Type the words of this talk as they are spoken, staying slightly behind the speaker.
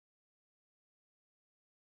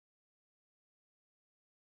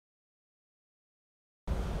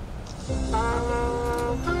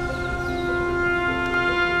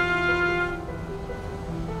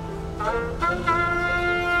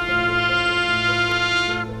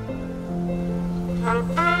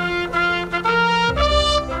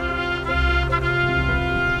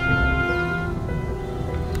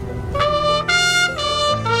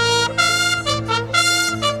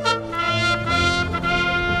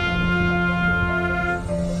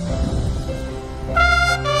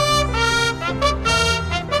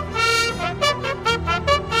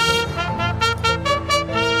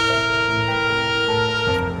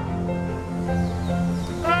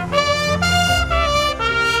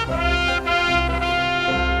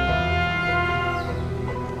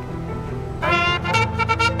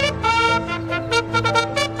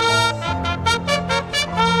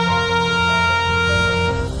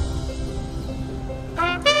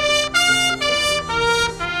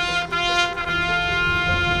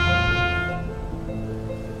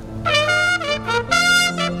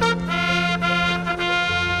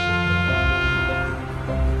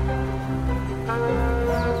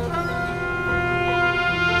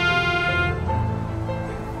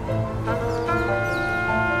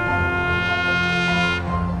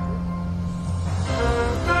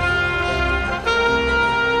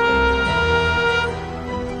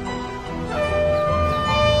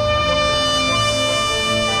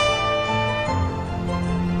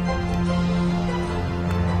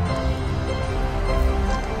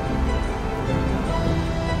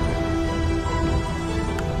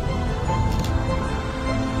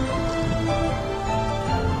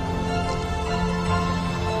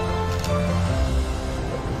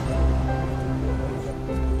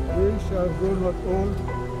grow not old,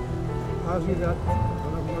 as we that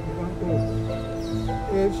have not become old.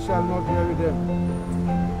 Age shall not weary them,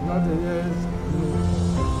 not the years new.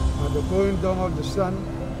 At the going down of the sun,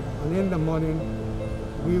 and in the morning,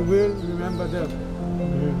 we will remember them.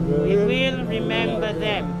 We will remember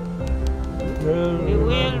them. We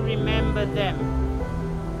will remember them.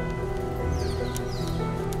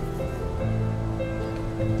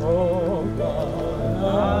 Oh God.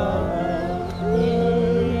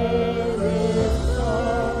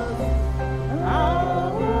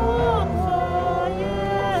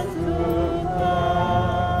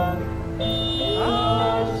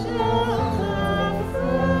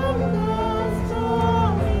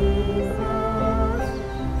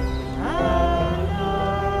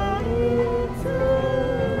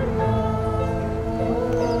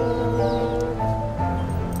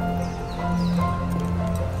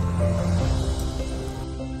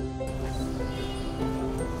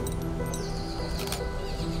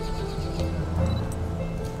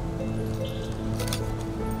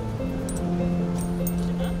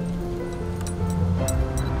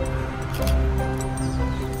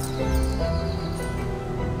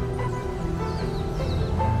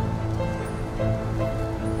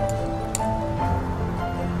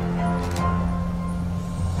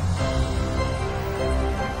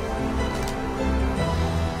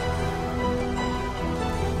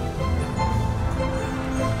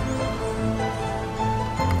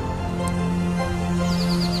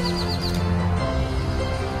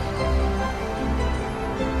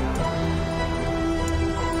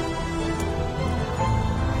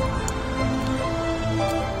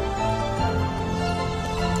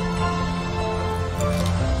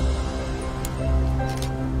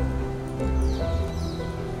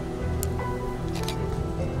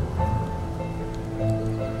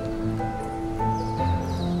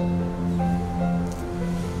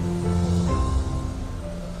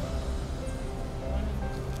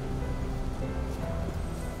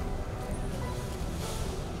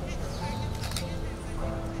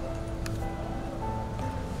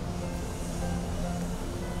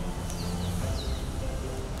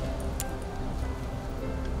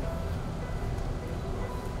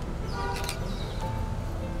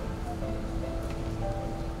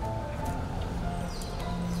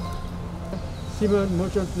 Seaman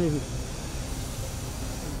Merchant Navy.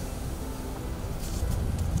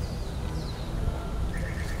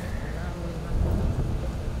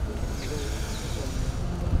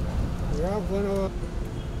 We have one of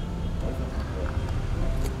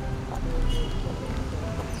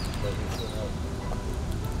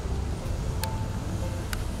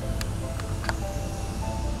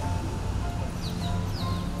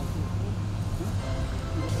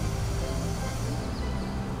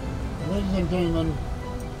Ladies and gentlemen,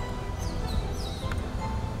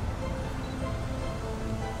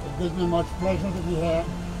 it gives me much pleasure to be here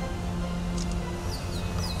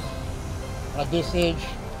at this age,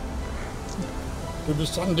 to be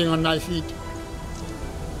standing on my feet,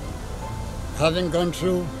 having gone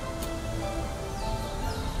through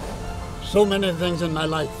so many things in my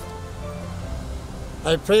life.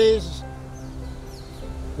 I praise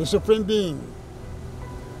the Supreme Being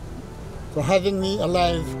for having me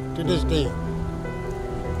alive to this day.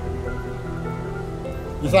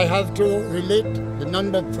 If I have to relate the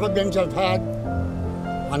number of problems I've had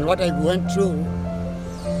and what I went through,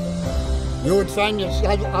 you would find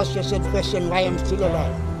yourself, ask yourself the question why I'm still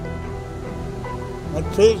alive. But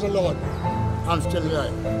praise the Lord, I'm still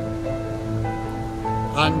alive.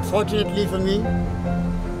 And fortunately for me,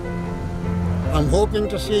 I'm hoping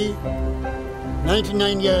to see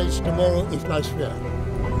 99 years tomorrow if life's fair.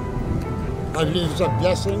 I believe it's a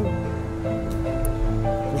blessing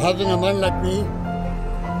for having a man like me.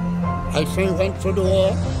 I think went through the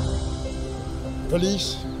war,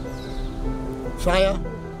 police, fire,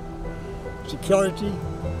 security,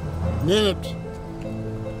 name it.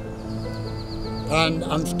 And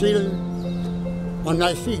I'm still on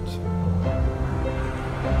my feet.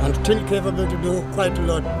 I'm still capable to do quite a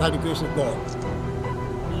lot by the grace of God.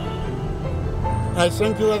 I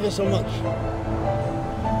thank you ever so much.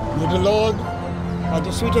 May the Lord have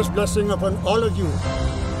the sweetest blessing upon all of you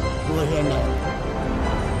who are here now.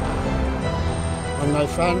 And my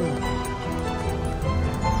friend,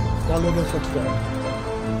 follow the footsteps.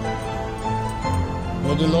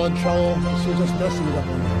 May the Lord shower the sweetest blessings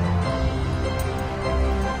upon you.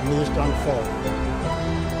 May you stand forth.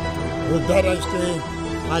 With that I say,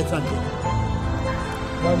 I thank you.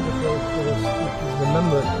 Wonderful for us to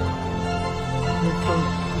remember.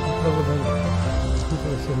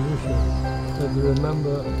 People of Lucia, that we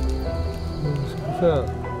remember Lucia.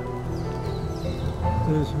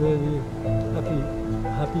 It was very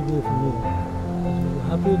happy day for me. It was a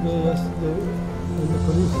happy day yesterday when the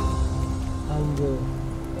police and the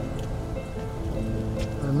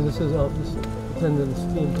Prime Minister's office attendants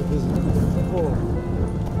came to visit me before.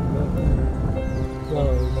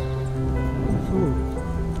 Flowers, food.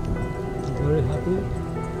 I'm very happy,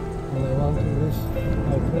 and I want to wish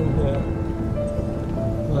my friend here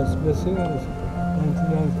God's blessing on his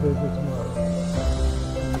 99th birthday tomorrow.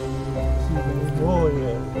 See many more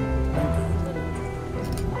here.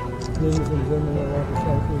 Ladies and gentlemen, I want to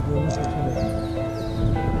thank you again for tonight.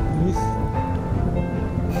 Please,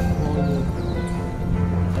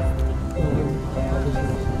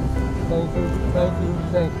 thank you, thank you,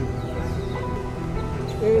 thank you.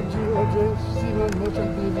 A.G.O.J. Seaman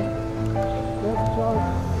Merchant Navy, F. Charles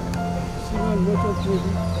Seaman Merchant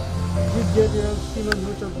Navy, Brigadier Seaman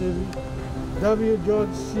Merchant Navy, W.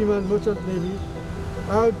 George Seaman Merchant Navy,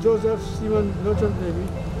 R. Joseph Seaman Merchant Navy,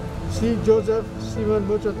 C. Joseph Seaman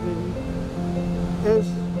Merchant Navy, S.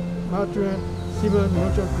 Matthew Seaman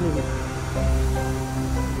Merchant Navy.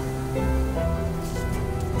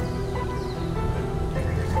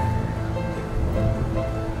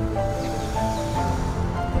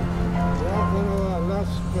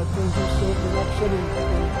 In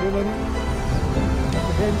Germany,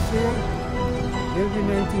 the Benz here, they'll be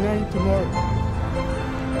 99 tomorrow.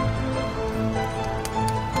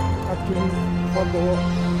 Actually, from the war.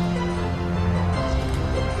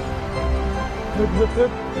 Hip, hip,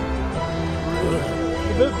 hip.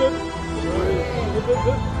 Hip, hip. Hip, hip,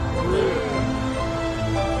 hip.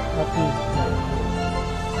 Happy.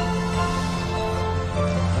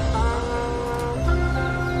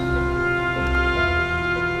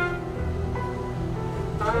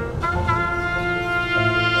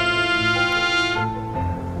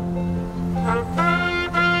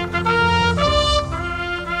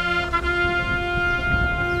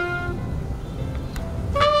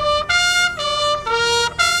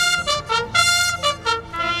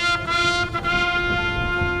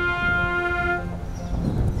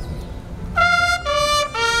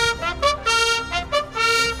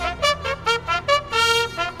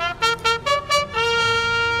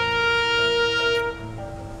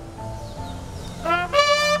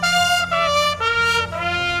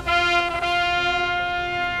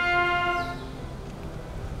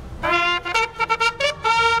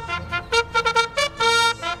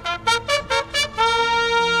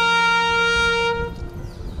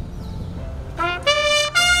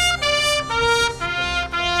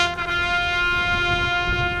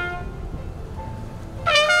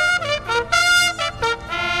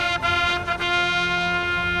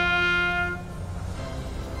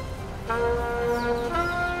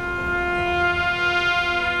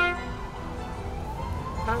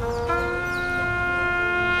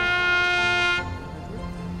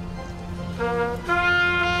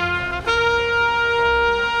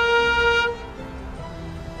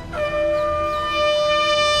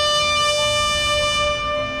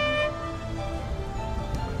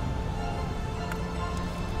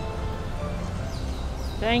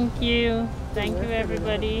 Thank you. Thank you,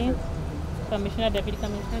 everybody. Commissioner, Deputy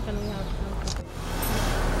Commissioner, can we have some?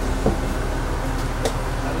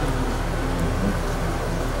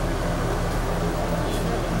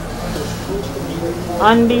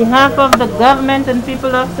 On behalf of the government and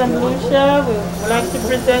people of St. Lucia, we would like to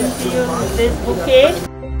present to you this bouquet.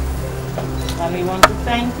 And we want to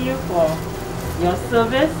thank you for your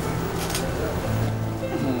service.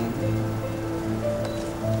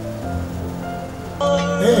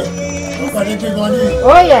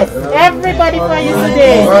 Oh yes, everybody for you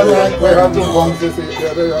today. We have to bounce this.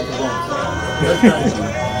 Yeah, they have to bounce.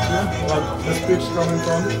 The speech coming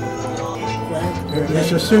from?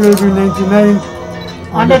 Mr. Singh will be 99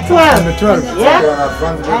 on the 12th. On the 12th. Yeah, On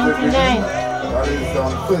advance 99. That is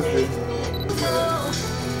on Thursday.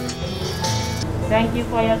 Thank you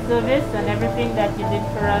for your service and everything that you did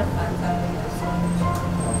for us.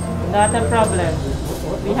 Not a problem.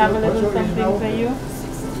 We have a little something for you.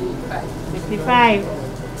 65.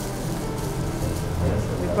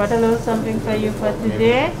 We brought a little something for you for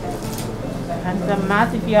today. And some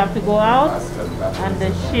mask if you have to go out. And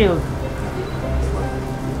the shield.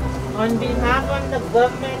 On behalf of the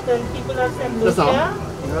government and people of St. Lucia,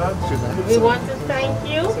 we want to thank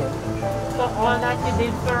you for all that you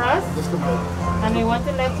did for us. And we want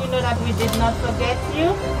to let you know that we did not forget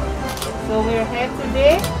you. So we're here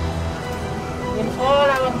today in all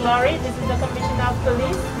our glory. This is the Commissioner of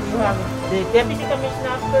Police. You have the Deputy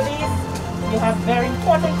Commissioner of Police. You have very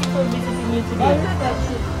important people visiting you today.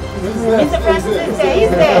 Mr. Francis is there. He's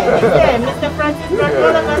there. He's there. Mr. Francis brought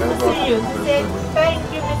all of us to see you to say thank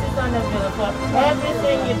you, Mrs. and the villa for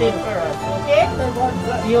everything you did for us, okay?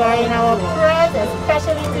 You are in our prayers,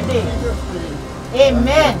 especially today.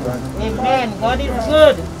 Amen. Amen. God is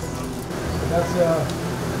good. That's a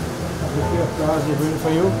bouquet of flowers they bring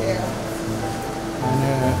for you.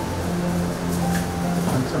 And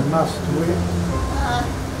some mass to it.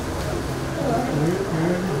 You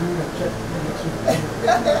check next week.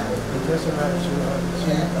 Just see it and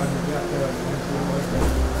get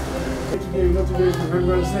today, not today is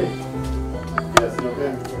Remembrance Day. Yes,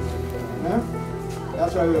 okay. Huh?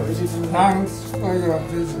 That's why we're visiting. Thanks for your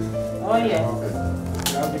visit. Oh, yes. Okay.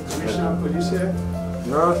 We have the Commissioner of Police here.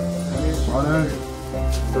 Yes. Morning.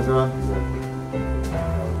 Sit down.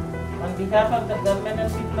 On behalf of the government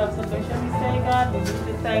and people of Lucia, we say, God, we wish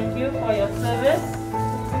to thank you for your service.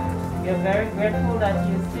 We are very grateful that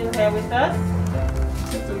you're still here with us.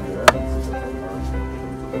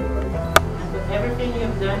 And for everything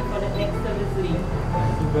you've done for the ex-service league.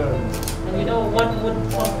 And you know what would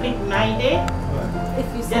complete my day? If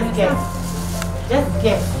you Just guess. Just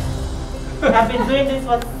guess. I've been doing this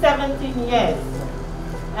for 17 years.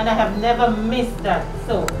 And I have never missed that.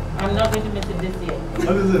 So, I'm not going to miss it this year.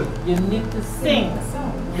 What is it? You need to sing.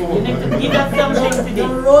 You need to give us something today. The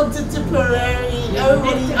road to Tipperary.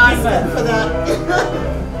 Everybody asking for that.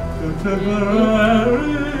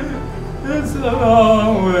 It's a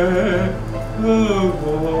long way to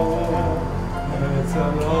go. It's a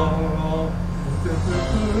long, long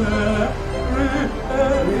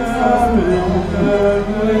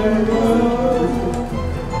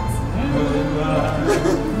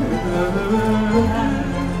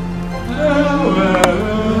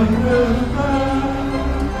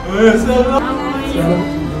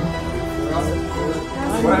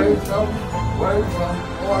welcome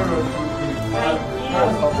all of you. Thank you.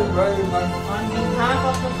 Thank you very much. On behalf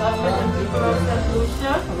of the government and people of St.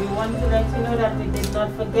 Lucia, we want to let you know that we did not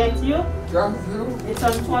forget you. Thank you. It's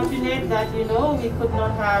unfortunate that, you know, we could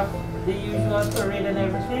not have the usual parade and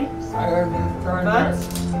everything. I understand But that.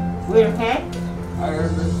 we're here. I We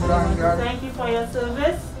understand want to that. thank you for your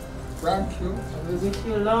service. Thank you. We wish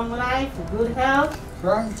you long life, good health.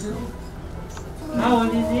 Thank you. How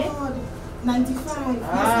old is he? 95.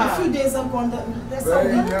 Ah. A few days ago. That's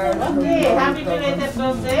Very all. nice. Okay, happy belated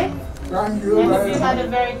birthday. Thank you And very you had a much.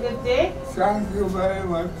 very good day. Thank you very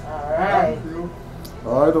much. Alright. Thank you.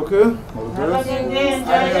 Alright, okay. All the Have a best. good day,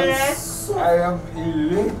 enjoy the rest. I am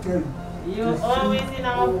elated. You're always in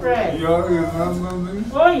our prayers. You remember me?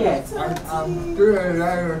 Oh yes. And I'm still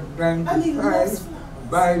alive at 95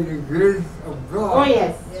 by the grace of God. Oh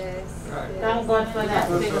yes. Right. Thank God for that.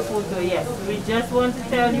 Take a photo, yes. We just want to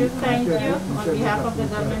tell you thank you on behalf of the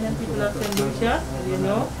government and people of St. Lucia, you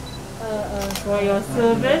know, for your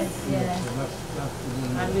service.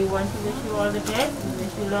 And we want to wish you all the best. We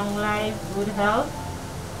wish you long life, good health.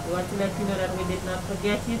 We want to let you know that we did not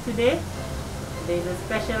forget you today. Today is a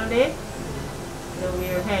special day. So we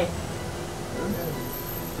are here.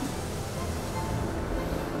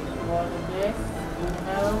 Wish you all the best, good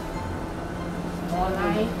health, more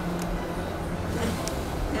life.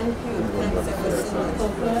 Thank you. Thanks ever so much.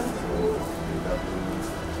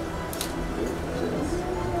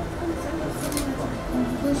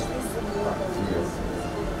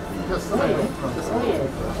 Yes, Oh yes, oh yes,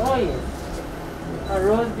 oh yes. A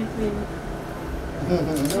rose between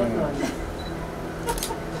those ones.